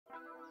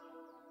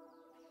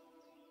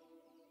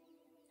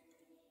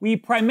We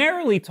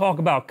primarily talk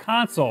about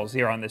consoles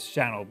here on this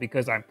channel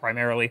because I'm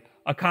primarily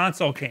a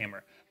console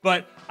gamer.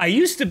 But I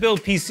used to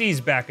build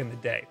PCs back in the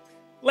day.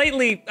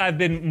 Lately, I've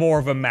been more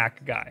of a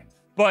Mac guy.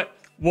 But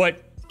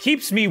what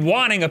keeps me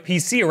wanting a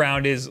PC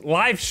around is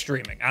live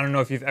streaming. I don't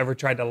know if you've ever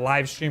tried to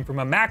live stream from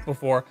a Mac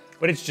before,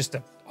 but it's just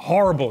a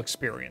horrible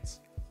experience.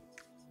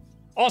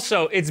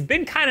 Also, it's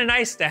been kind of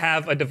nice to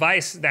have a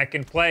device that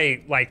can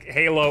play like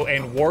Halo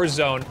and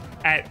Warzone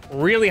at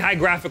really high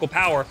graphical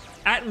power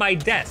at my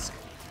desk.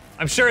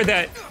 I'm sure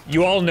that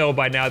you all know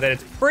by now that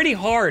it's pretty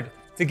hard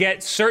to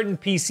get certain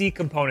PC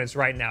components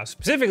right now,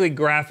 specifically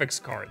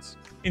graphics cards.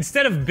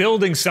 Instead of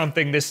building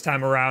something this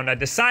time around, I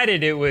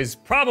decided it was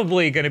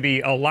probably gonna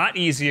be a lot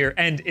easier,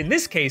 and in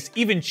this case,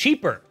 even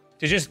cheaper,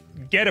 to just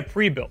get a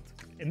pre-built.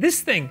 And this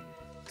thing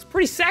is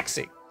pretty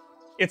sexy.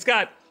 It's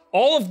got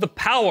all of the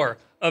power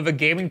of a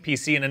gaming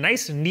PC in a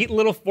nice, neat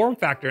little form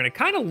factor, and it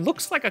kind of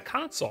looks like a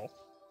console.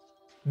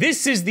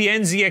 This is the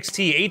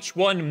NZXT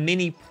H1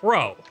 Mini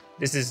Pro.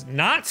 This is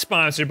not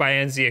sponsored by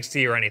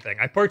NZXT or anything.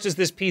 I purchased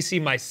this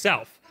PC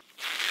myself.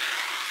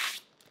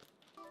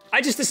 I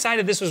just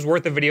decided this was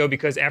worth a video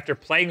because after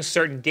playing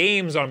certain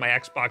games on my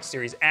Xbox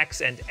Series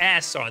X and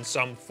S on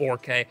some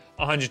 4K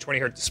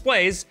 120Hz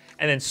displays,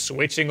 and then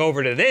switching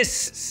over to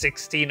this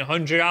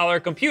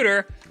 $1,600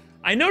 computer,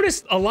 I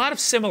noticed a lot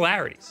of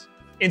similarities.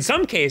 In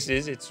some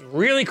cases, it's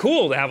really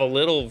cool to have a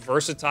little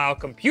versatile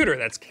computer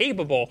that's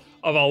capable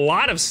of a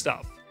lot of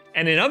stuff.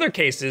 And in other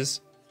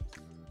cases,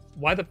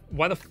 why the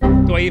f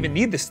do I even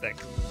need this thing?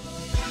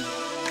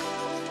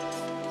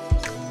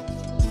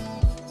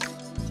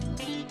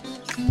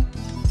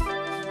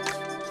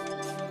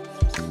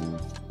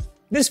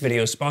 This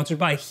video is sponsored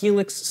by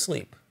Helix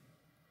Sleep.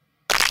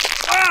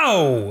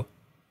 Oh!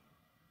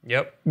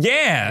 Yep.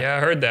 Yeah. Yeah, I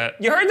heard that.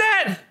 You heard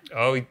that?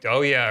 Oh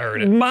yeah, I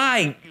heard it.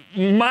 My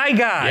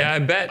God. Yeah, I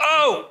bet.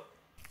 Oh!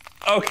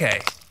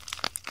 Okay.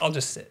 I'll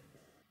just sit.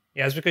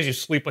 Yeah, it's because you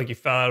sleep like you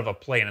fell out of a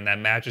plane and that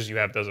mattress you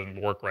have doesn't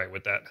work right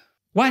with that.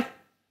 What?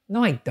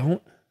 No, I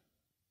don't.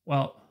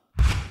 Well.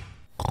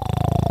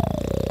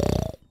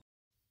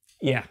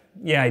 Yeah,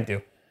 I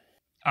do.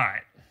 All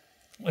right,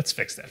 let's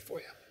fix that for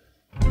you.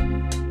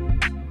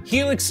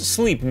 Helix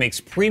Sleep makes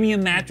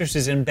premium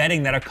mattresses and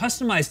bedding that are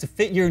customized to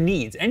fit your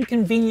needs and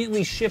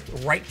conveniently shipped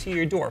right to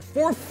your door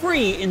for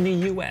free in the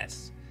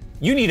US.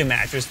 You need a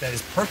mattress that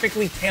is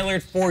perfectly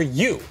tailored for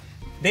you.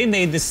 They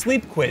made the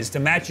sleep quiz to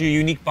match your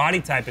unique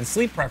body type and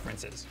sleep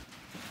preferences.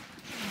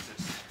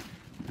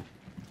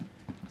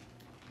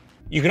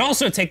 You can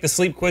also take the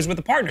sleep quiz with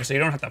a partner so you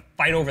don't have to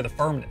fight over the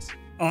firmness.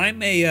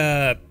 I'm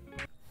a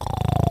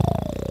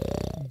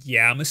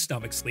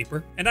stomach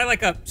sleeper, and I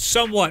like a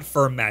somewhat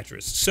firm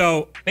mattress.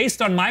 So,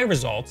 based on my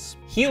results,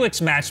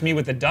 Helix matched me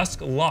with the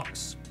Dusk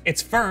Luxe.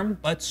 It's firm,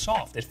 but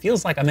soft. It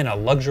feels like I'm in a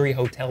luxury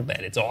hotel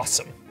bed. It's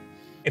awesome.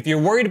 If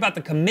you're worried about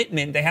the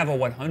commitment, they have a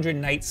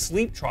 100-night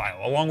sleep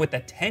trial, along with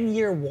a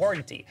 10-year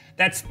warranty.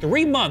 That's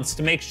 3 months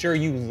to make sure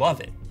you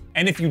love it.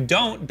 And if you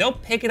don't, they'll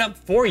pick it up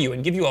for you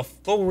and give you a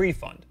full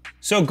refund.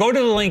 So go to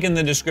the link in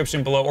the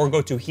description below or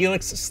go to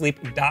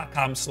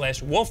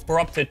helixsleep.com/Wulff for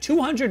up to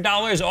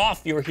 $200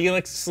 off your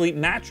Helix Sleep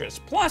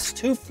mattress, plus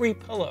 2 free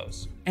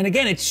pillows. And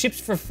again, it ships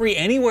for free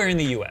anywhere in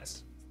the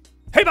US.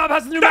 Hey Bob,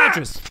 how's the new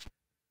mattress?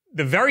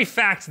 The very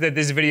fact that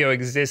this video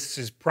exists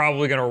is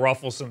probably gonna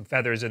ruffle some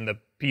feathers in the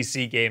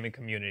PC gaming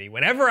community.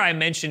 Whenever I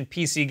mention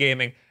PC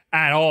gaming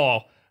at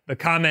all, the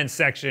comment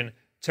section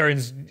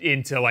turns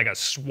into like a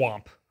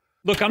swamp.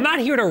 Look, I'm not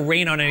here to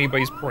rain on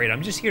anybody's parade.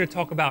 I'm just here to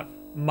talk about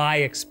my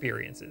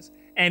experiences.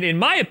 And in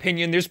my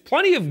opinion, there's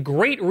plenty of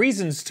great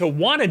reasons to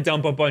want to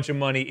dump a bunch of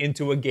money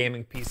into a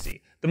gaming PC.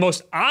 The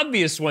most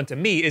obvious one to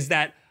me is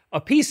that a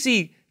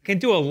PC can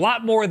do a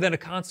lot more than a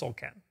console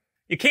can.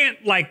 You can't,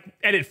 like,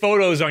 edit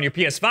photos on your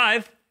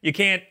PS5. You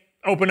can't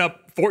open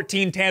up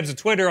 14 tabs of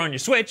Twitter on your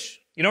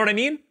Switch. You know what I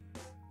mean?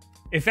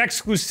 If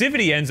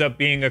exclusivity ends up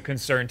being a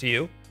concern to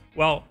you,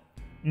 well,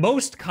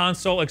 most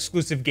console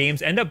exclusive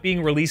games end up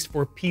being released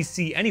for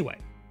PC anyway.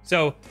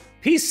 So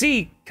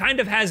PC kind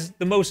of has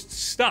the most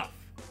stuff.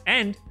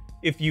 And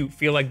if you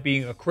feel like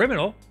being a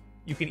criminal,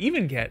 you can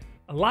even get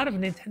a lot of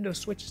Nintendo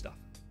Switch stuff.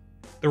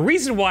 The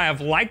reason why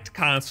I've liked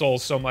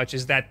consoles so much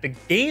is that the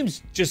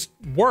games just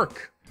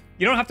work.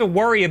 You don't have to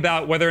worry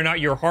about whether or not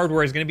your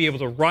hardware is going to be able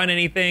to run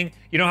anything.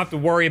 You don't have to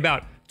worry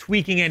about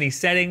tweaking any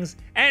settings.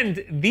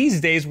 And these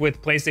days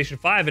with PlayStation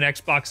 5 and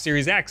Xbox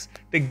Series X,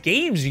 the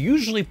games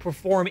usually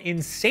perform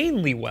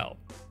insanely well.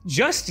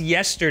 Just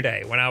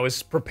yesterday, when I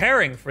was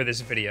preparing for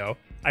this video,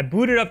 I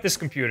booted up this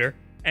computer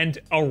and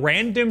a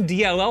random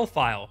DLL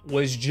file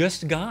was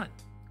just gone.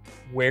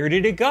 Where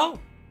did it go?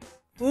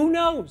 Who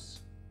knows?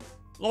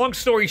 Long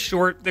story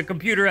short, the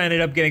computer ended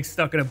up getting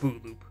stuck in a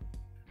boot loop.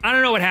 I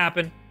don't know what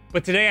happened,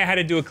 but today I had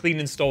to do a clean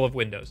install of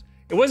Windows.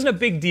 It wasn't a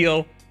big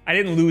deal. I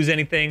didn't lose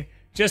anything,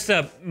 just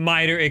a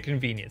minor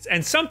inconvenience.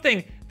 And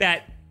something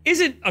that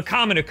isn't a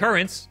common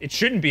occurrence. It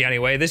shouldn't be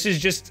anyway. This is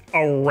just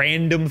a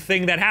random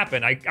thing that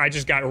happened. I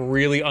just got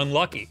really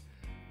unlucky.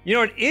 You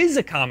know, it is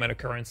a common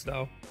occurrence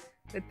though,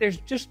 that there's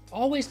just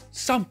always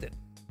something,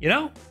 you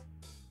know?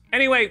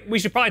 Anyway, we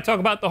should probably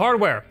talk about the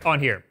hardware on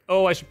here.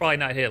 Oh, I should probably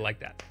not hit it like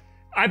that.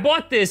 I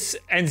bought this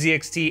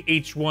NZXT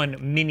H1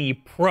 Mini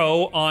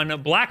Pro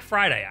on Black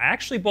Friday. I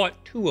actually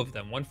bought 2 of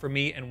them, one for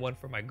me and one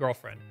for my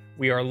girlfriend.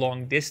 We are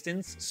long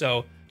distance,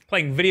 so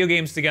playing video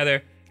games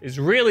together is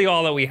really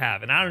all that we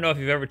have. And I don't know if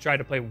you've ever tried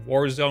to play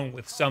Warzone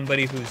with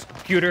somebody whose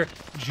computer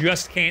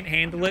just can't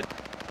handle it.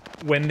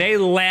 When they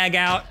lag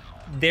out,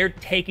 they're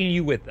taking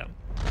you with them.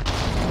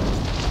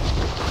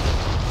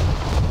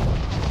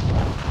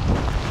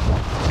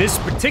 This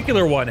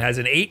particular one has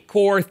an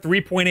 8-core,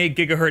 3.8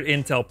 gigahertz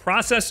Intel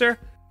processor,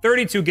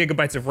 32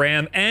 gigabytes of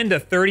RAM, and a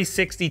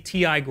 3060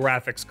 Ti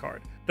graphics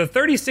card. The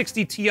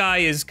 3060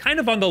 Ti is kind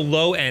of on the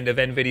low end of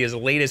NVIDIA's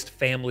latest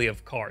family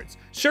of cards.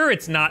 Sure,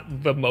 it's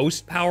not the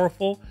most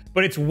powerful,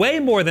 but it's way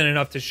more than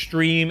enough to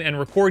stream and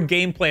record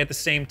gameplay at the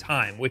same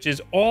time, which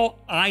is all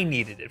I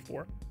needed it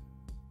for.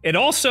 It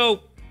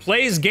also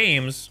plays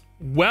games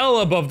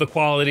well above the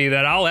quality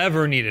that I'll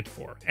ever need it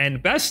for,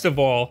 and best of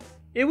all,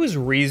 it was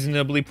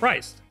reasonably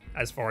priced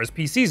as far as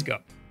PCs go.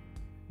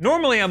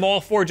 Normally, I'm all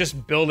for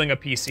just building a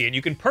PC, and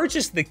you can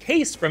purchase the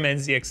case from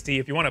NZXT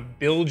if you want to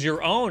build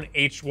your own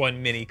H1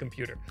 mini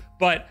computer.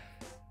 But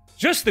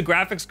just the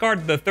graphics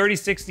card, the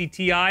 3060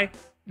 Ti,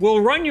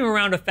 will run you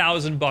around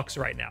 $1,000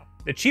 right now.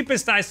 The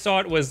cheapest I saw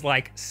it was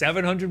like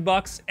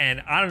 $700,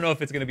 and I don't know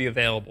if it's going to be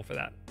available for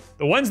that.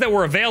 The ones that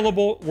were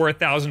available were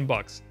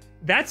 $1,000.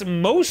 That's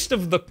most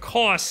of the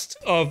cost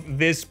of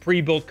this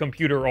pre-built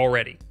computer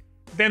already.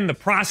 Then the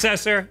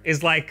processor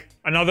is like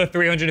another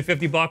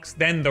 $350.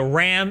 Then the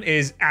RAM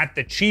is at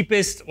the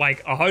cheapest,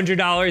 like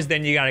 $100.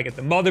 Then you gotta get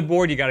the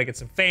motherboard, you gotta get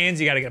some fans,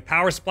 you gotta get a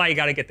power supply, you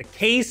gotta get the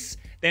case.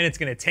 Then it's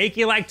gonna take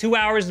you like 2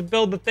 hours to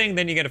build the thing.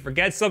 Then you're gonna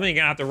forget something,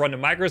 you're gonna have to run to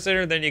Micro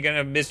Center, then you're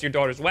gonna miss your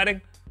daughter's wedding.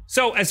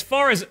 So as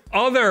far as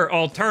other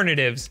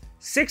alternatives,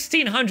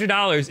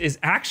 $1,600 is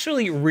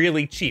actually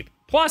really cheap.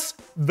 Plus,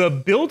 the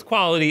build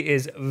quality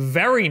is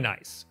very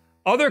nice.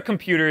 Other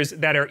computers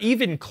that are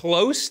even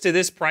close to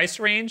this price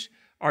range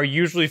are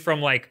usually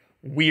from like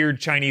weird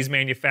Chinese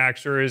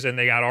manufacturers, and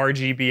they got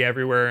RGB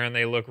everywhere and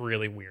they look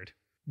really weird.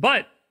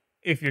 But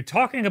if you're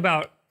talking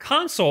about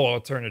console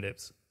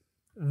alternatives,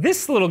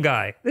 this little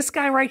guy, this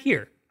guy right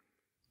here,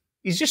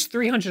 he's just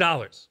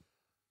 $300,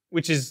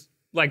 which is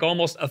like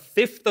almost a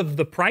fifth of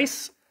the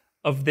price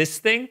of this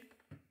thing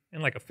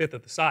and like a fifth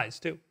of the size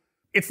too.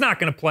 It's not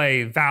gonna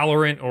play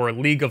Valorant or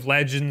League of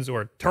Legends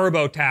or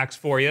TurboTax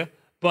for you,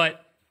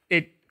 but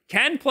it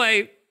can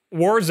play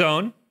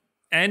Warzone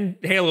and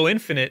Halo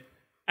Infinite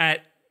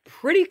at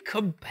pretty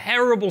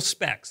comparable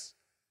specs,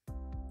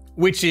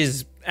 which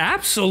is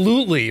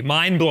absolutely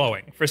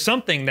mind-blowing for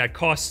something that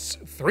costs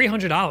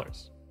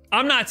 $300.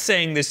 I'm not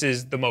saying this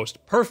is the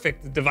most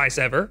perfect device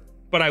ever,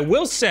 but I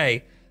will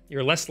say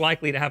you're less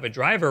likely to have a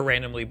driver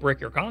randomly brick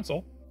your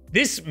console.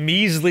 This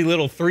measly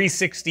little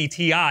 360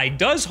 Ti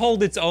does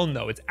hold its own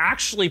though. It's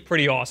actually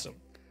pretty awesome.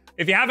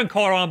 If you haven't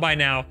caught on by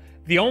now,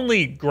 the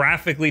only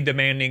graphically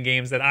demanding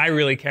games that I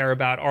really care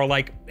about are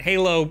like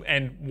Halo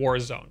and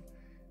Warzone.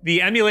 The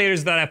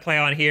emulators that I play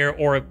on here,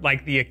 or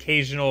like the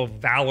occasional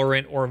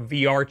Valorant or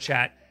VR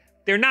chat,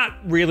 they're not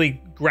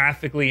really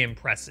graphically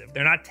impressive.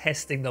 They're not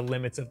testing the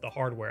limits of the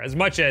hardware as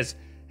much as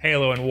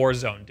Halo and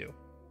Warzone do.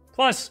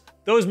 Plus,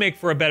 those make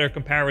for a better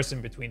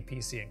comparison between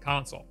PC and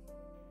console.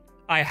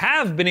 I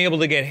have been able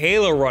to get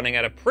Halo running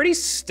at a pretty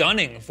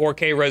stunning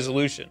 4K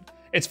resolution.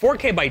 It's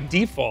 4K by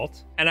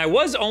default, and I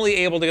was only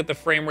able to get the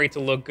frame rate to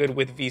look good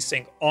with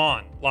VSync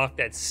on, locked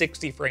at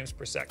 60 frames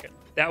per second.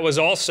 That was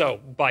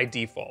also by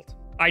default.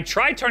 I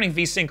tried turning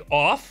VSync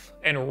off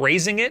and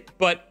raising it,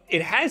 but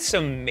it had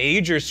some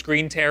major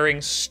screen tearing,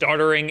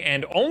 stuttering,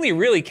 and only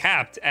really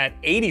capped at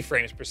 80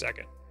 frames per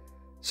second.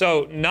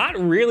 So not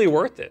really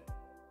worth it.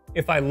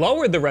 If I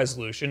lowered the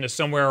resolution to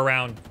somewhere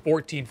around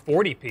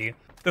 1440p,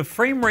 the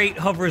frame rate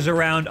hovers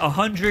around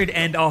 100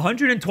 and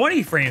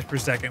 120 frames per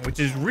second, which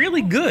is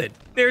really good.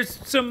 There's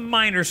some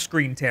minor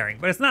screen tearing,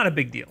 but it's not a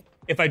big deal.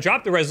 If I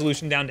drop the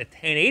resolution down to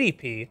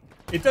 1080p,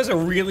 it does a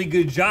really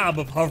good job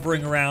of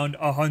hovering around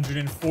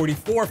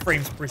 144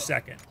 frames per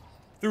second.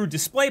 Through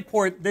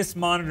DisplayPort, this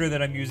monitor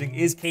that I'm using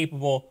is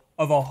capable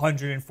of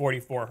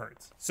 144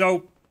 Hz.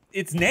 So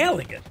it's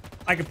nailing it.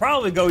 I could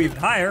probably go even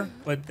higher,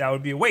 but that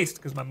would be a waste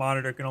because my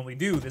monitor can only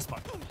do this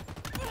much.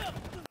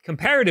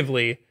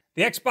 Comparatively,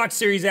 the Xbox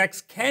Series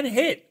X can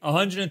hit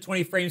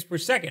 120 frames per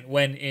second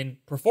when in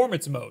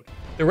performance mode.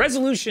 The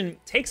resolution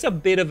takes a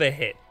bit of a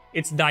hit.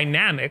 It's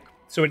dynamic,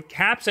 so it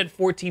caps at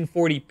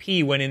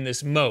 1440p when in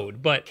this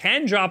mode, but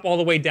can drop all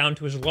the way down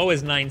to as low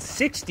as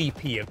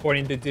 960p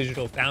according to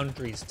Digital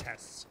Foundry's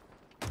tests.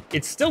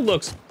 It still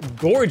looks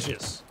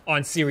gorgeous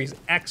on Series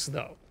X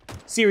though.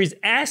 Series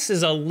S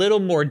is a little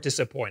more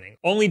disappointing,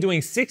 only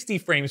doing 60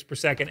 frames per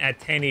second at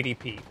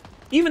 1080p,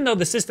 even though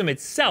the system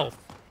itself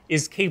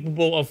is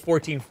capable of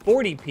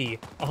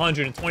 1440p,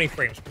 120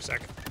 frames per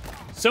second.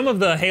 Some of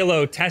the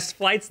Halo test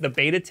flights, the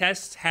beta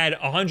tests, had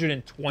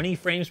 120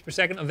 frames per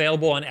second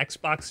available on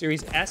Xbox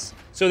Series S,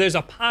 so there's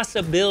a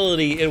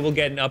possibility it will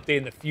get an update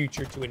in the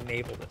future to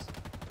enable this.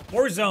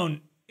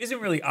 Warzone isn't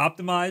really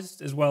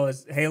optimized as well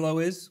as Halo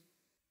is.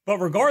 But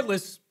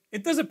regardless,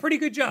 it does a pretty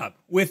good job.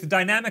 With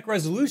dynamic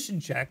resolution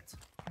checked,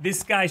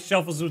 this guy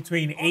shuffles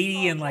between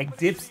 80 and like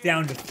dips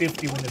down to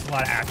 50 when there's a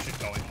lot of action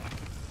going on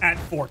at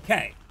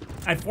 4K.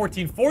 At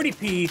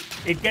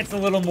 1440p, it gets a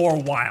little more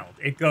wild.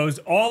 It goes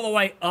all the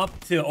way up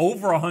to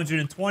over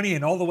 120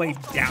 and all the way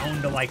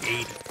down to like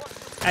 80.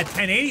 At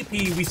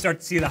 1080p, we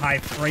start to see the high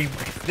frame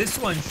rate. This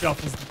one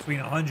shuffles between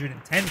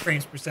 110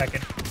 frames per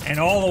second and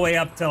all the way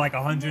up to like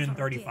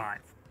 135.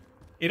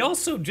 It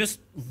also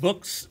just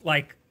looks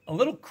like a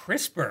little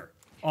crisper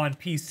on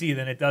PC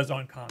than it does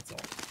on console.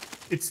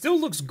 It still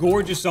looks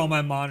gorgeous on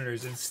my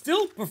monitors and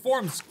still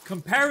performs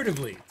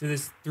comparatively to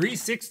this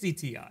 360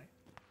 Ti.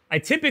 I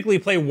typically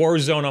play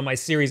Warzone on my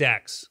Series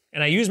X,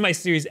 and I use my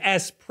Series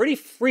S pretty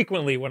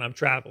frequently when I'm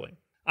traveling.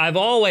 I've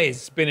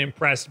always been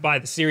impressed by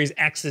the Series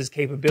X's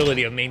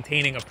capability of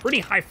maintaining a pretty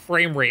high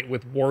frame rate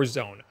with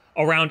Warzone,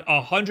 around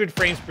 100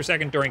 frames per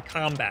second during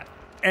combat,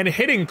 and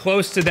hitting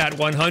close to that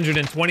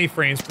 120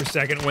 frames per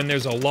second when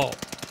there's a lull.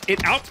 It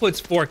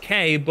outputs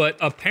 4K, but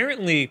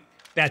apparently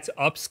that's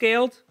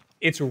upscaled.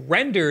 It's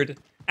rendered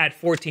at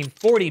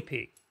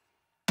 1440p.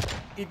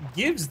 It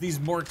gives these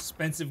more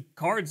expensive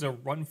cards a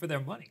run for their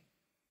money.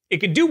 It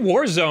could do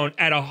Warzone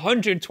at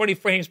 120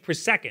 frames per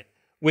second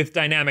with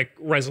dynamic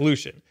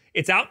resolution.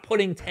 It's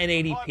outputting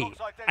 1080p.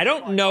 I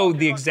don't know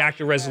the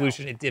exact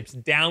resolution it dips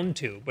down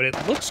to, but it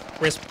looks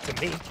crisp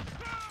to me.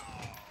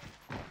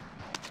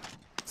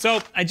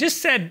 So I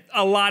just said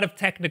a lot of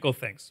technical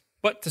things,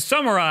 but to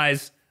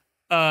summarize,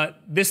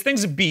 this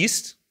thing's a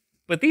beast,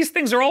 but these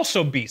things are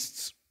also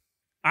beasts.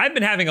 I've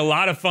been having a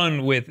lot of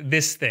fun with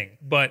this thing,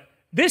 but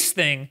this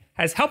thing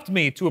has helped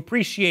me to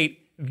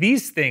appreciate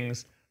these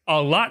things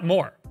a lot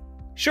more.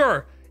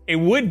 Sure, it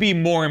would be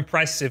more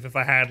impressive if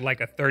I had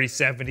like a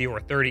 3070 or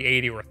a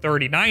 3080 or a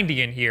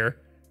 3090 in here.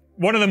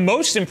 One of the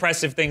most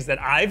impressive things that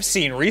I've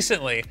seen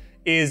recently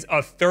is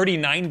a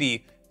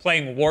 3090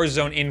 playing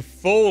Warzone in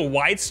full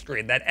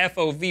widescreen. That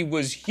FOV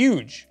was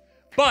huge.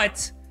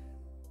 But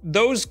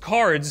those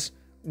cards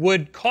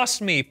would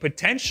cost me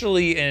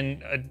potentially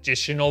an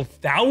additional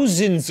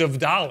thousands of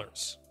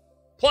dollars.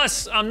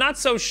 Plus, I'm not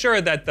so sure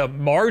that the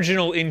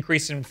marginal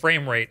increase in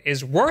frame rate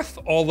is worth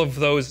all of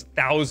those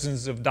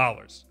thousands of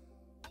dollars.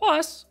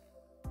 Plus,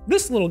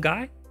 this little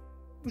guy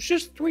was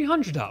just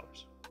 $300.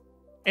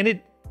 And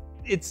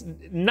it's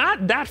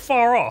not that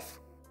far off.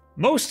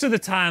 Most of the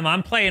time,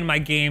 I'm playing my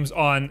games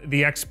on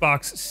the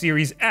Xbox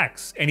Series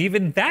X, and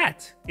even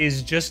that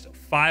is just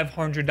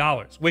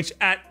 $500, which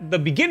at the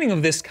beginning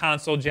of this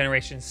console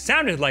generation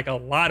sounded like a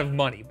lot of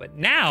money. But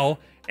now,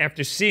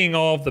 after seeing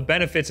all of the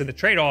benefits and the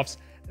trade-offs,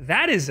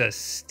 that is a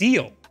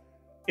steal.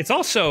 It's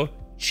also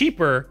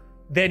cheaper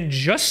than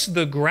just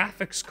the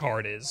graphics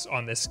card is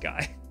on this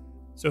guy.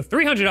 So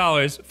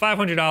 $300,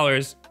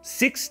 $500,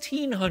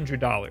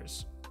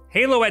 $1,600.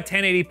 Halo at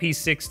 1080p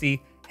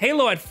 60,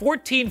 Halo at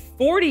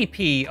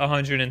 1440p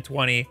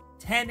 120,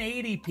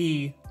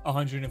 1080p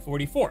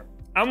 144.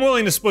 I'm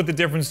willing to split the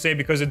difference, say,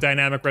 because of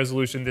dynamic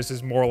resolution, this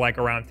is more like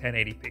around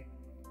 1080p.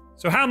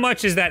 So how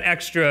much is that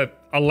extra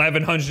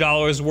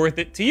 $1,100 worth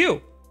it to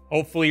you?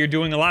 Hopefully you're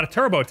doing a lot of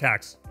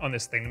TurboTax on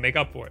this thing to make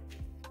up for it.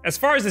 As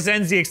far as this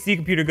NZXT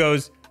computer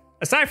goes,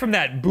 aside from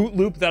that boot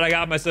loop that I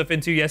got myself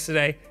into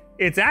yesterday,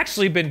 it's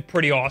actually been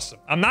pretty awesome.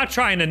 I'm not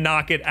trying to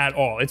knock it at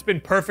all. It's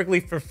been perfectly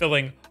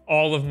fulfilling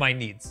all of my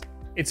needs.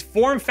 Its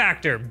form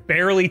factor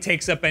barely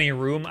takes up any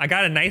room. I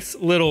got a nice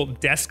little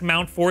desk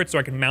mount for it so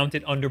I can mount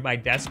it under my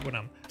desk when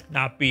I'm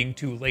not being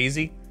too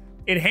lazy.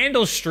 It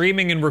handles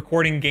streaming and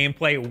recording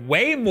gameplay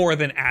way more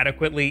than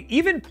adequately,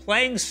 even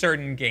playing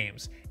certain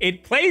games.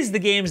 It plays the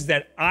games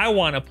that I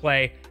want to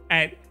play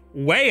at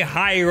way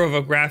higher of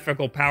a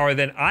graphical power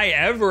than I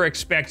ever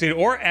expected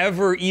or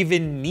ever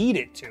even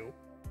needed to.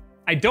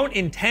 I don't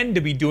intend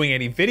to be doing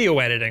any video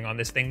editing on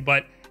this thing,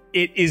 but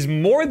it is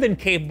more than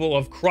capable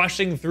of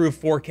crushing through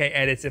 4K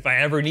edits if I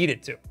ever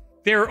needed to.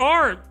 There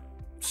are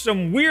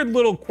some weird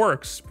little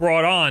quirks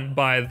brought on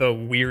by the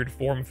weird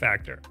form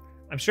factor.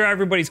 I'm sure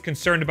everybody's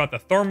concerned about the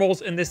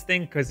thermals in this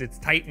thing because it's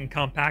tight and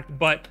compact,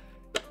 but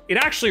it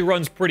actually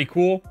runs pretty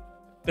cool.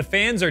 The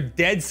fans are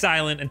dead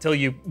silent until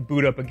you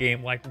boot up a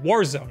game like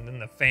Warzone,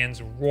 and the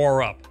fans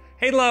roar up.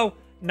 Halo,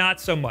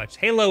 not so much.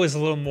 Halo is a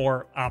little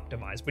more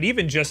optimized, but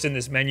even just in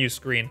this menu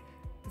screen,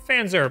 the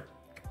fans are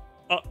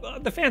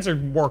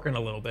working a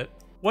little bit.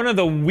 One of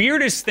the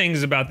weirdest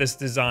things about this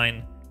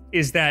design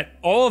is that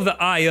all of the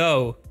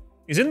I/O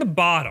is in the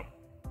bottom.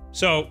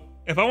 So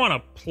if I want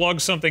to plug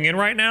something in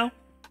right now,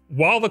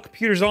 while the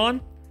computer's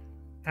on,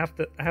 I have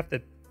to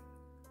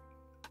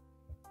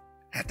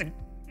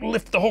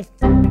lift the whole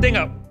thing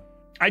up.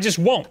 I just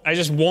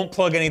won't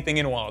plug anything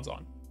in while it's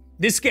on.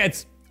 This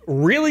gets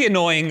really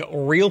annoying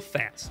real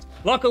fast.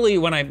 Luckily,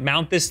 when I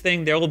mount this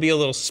thing, there will be a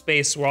little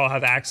space where I'll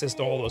have access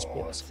to all those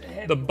ports.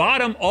 The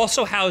bottom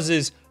also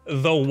houses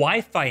the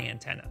Wi-Fi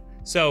antenna.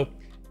 So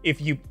if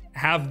you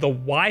have the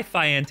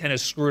Wi-Fi antenna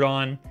screwed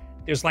on,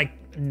 there's like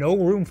no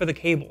room for the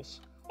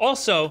cables.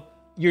 Also,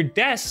 your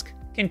desk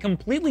can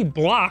completely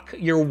block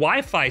your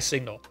Wi-Fi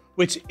signal,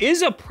 which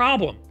is a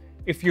problem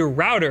if your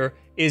router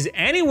is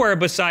anywhere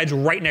besides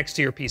right next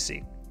to your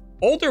PC.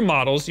 Older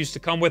models used to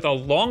come with a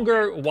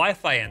longer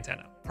Wi-Fi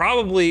antenna,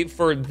 probably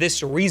for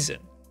this reason.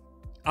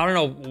 I don't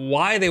know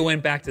why they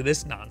went back to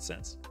this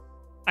nonsense.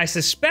 I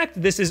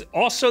suspect this is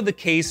also the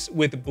case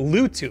with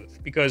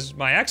Bluetooth, because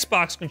my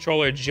Xbox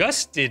controller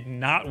just did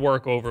not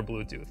work over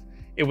Bluetooth.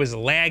 It was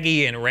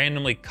laggy and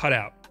randomly cut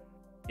out.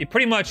 It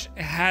pretty much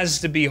has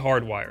to be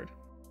hardwired.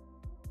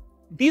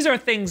 These are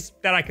things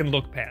that I can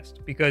look past,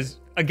 because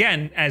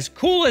again, as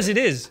cool as it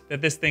is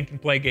that this thing can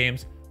play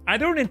games, I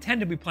don't intend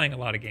to be playing a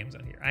lot of games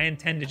on here. I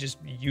intend to just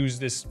use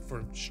this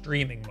for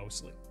streaming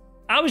mostly.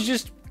 I was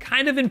just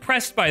kind of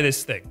impressed by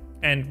this thing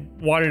and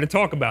wanted to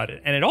talk about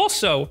it. And it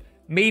also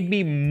made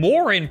me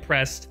more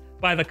impressed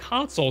by the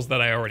consoles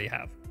that I already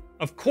have.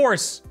 Of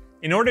course,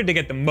 in order to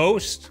get the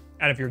most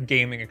out of your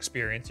gaming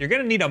experience, you're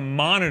gonna need a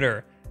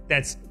monitor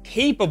that's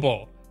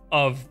capable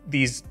of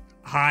these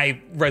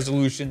high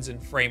resolutions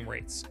and frame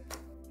rates.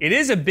 It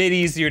is a bit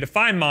easier to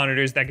find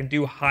monitors that can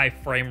do high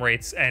frame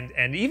rates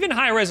and even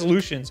high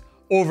resolutions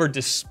over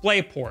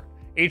DisplayPort.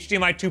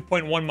 HDMI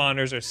 2.1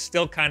 monitors are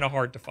still kind of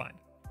hard to find.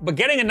 But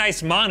getting a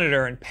nice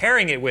monitor and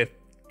pairing it with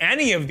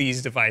any of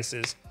these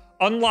devices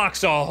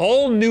unlocks a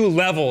whole new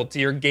level to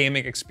your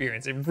gaming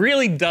experience. It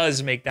really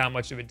does make that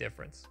much of a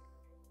difference.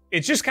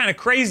 It's just kind of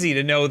crazy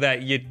to know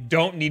that you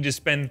don't need to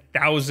spend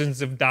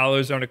thousands of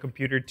dollars on a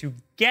computer to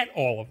get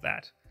all of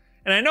that.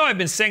 And I know I've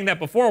been saying that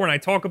before when I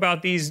talk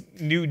about these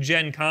new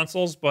gen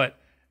consoles, but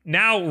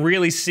now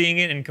really seeing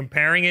it and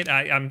comparing it,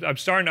 I'm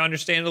starting to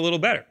understand it a little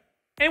better.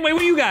 Anyway, what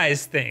do you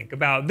guys think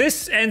about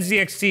this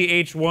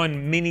NZXT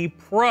H1 Mini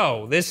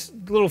Pro? This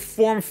little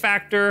form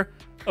factor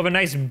of a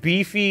nice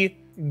beefy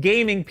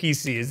gaming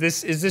PC. Is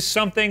this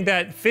something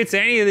that fits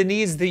any of the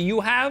needs that you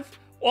have?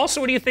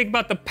 Also, what do you think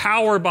about the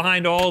power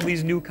behind all of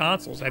these new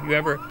consoles? Have you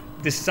ever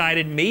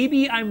decided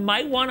maybe I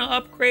might want to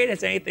upgrade?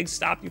 Has anything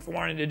stopped you from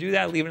wanting to do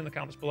that? Leave it in the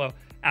comments below.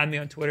 Add me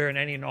on Twitter and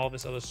any and all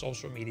this other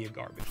social media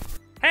garbage.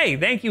 Hey,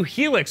 thank you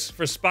Helix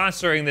for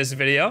sponsoring this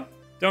video.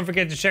 Don't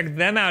forget to check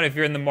them out if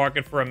you're in the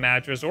market for a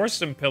mattress or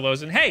some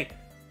pillows. And hey,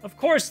 of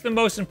course, the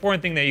most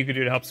important thing that you could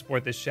do to help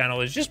support this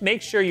channel is just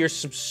make sure you're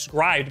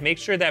subscribed. Make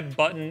sure that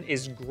button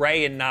is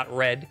gray and not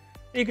red.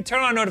 And you can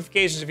turn on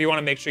notifications if you want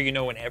to make sure you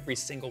know when every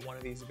single one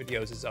of these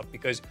videos is up,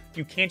 because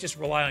you can't just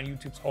rely on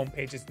YouTube's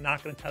homepage. It's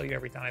not going to tell you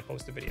every time I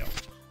post a video.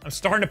 I'm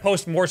starting to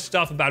post more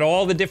stuff about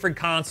all the different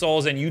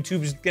consoles, and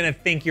YouTube's going to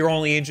think you're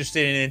only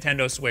interested in a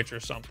Nintendo Switch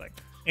or something.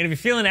 And if you're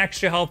feeling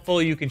extra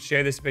helpful, you can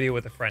share this video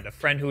with a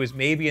friend who is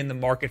maybe in the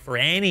market for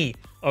any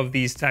of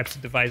these types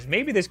of devices.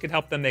 Maybe this could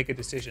help them make a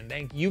decision.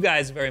 Thank you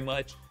guys very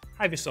much.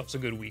 Have yourselves a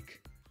good week.